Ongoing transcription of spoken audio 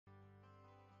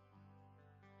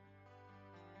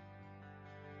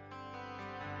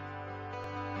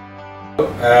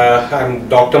I'm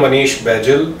Dr. Manish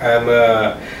Baijal. I'm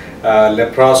a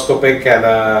laparoscopic and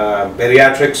a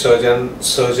bariatric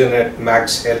surgeon at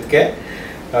Max Healthcare.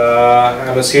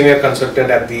 I'm a senior consultant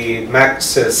at the Max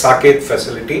Saket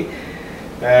facility,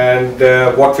 and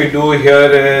what we do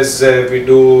here is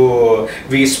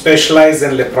we specialize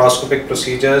in laparoscopic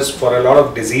procedures for a lot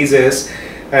of diseases,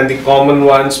 and the common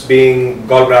ones being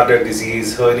gallbladder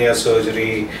disease, hernia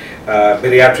surgery,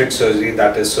 bariatric surgery,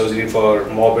 that is surgery for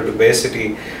morbid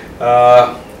obesity.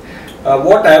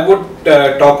 What I would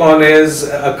talk on is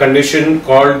a condition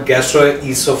called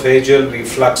gastroesophageal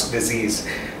reflux disease.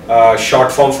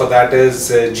 Short form for that is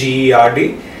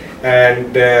G.E.R.D,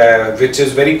 and which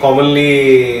is very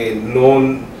commonly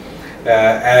known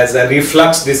as a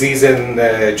reflux disease in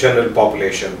general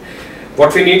population.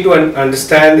 What we need to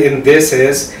understand in this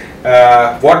is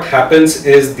what happens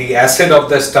is the acid of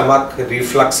the stomach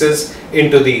refluxes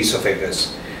into the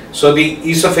esophagus. So the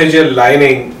esophageal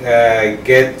lining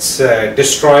gets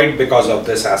destroyed because of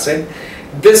this acid.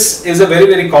 This is a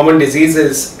very common disease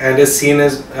and is seen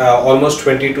as almost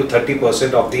 20 to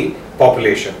 30% of the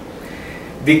population.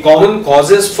 The common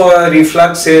causes for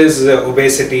reflux is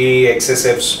obesity,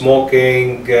 excessive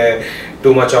smoking,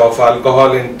 too much of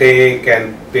alcohol intake,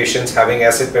 and patients having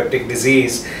acid peptic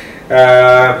disease.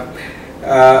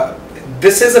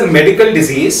 This is a medical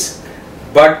disease,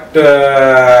 but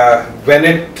when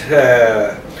it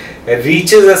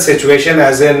reaches a situation,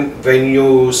 as in when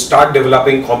you start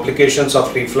developing complications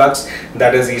of reflux,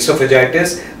 that is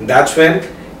esophagitis, that's when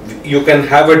you can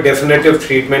have a definitive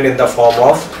treatment in the form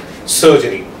of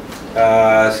surgery.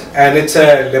 And it's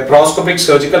a laparoscopic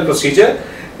surgical procedure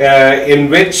in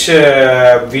which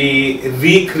we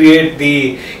recreate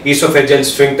the esophageal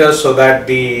sphincter so that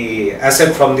the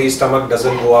acid from the stomach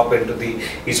doesn't go up into the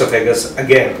esophagus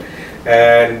again.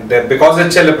 And because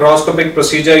it's a laparoscopic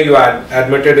procedure, you are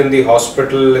admitted in the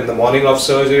hospital in the morning of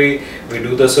surgery. We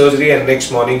do the surgery, and next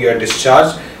morning you are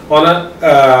discharged on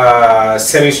a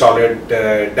semi-solid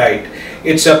diet.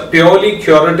 It's a purely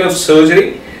curative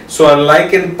surgery. So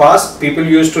unlike in past, people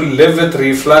used to live with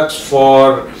reflux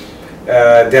for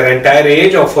their entire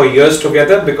age or for years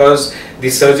together, because the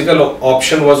surgical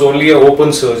option was only an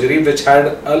open surgery which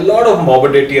had a lot of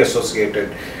morbidity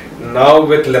associated. Now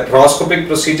with laparoscopic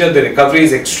procedure, the recovery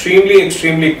is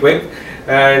extremely quick,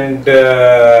 and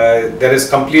there is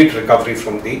complete recovery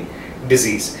from the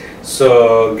disease.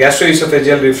 So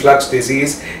gastroesophageal reflux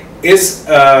disease is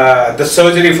the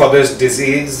surgery for this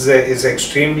disease is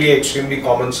extremely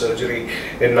common surgery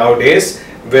in nowadays,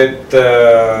 with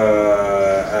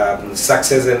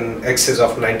success in excess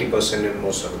of 90% in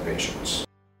most of the patients.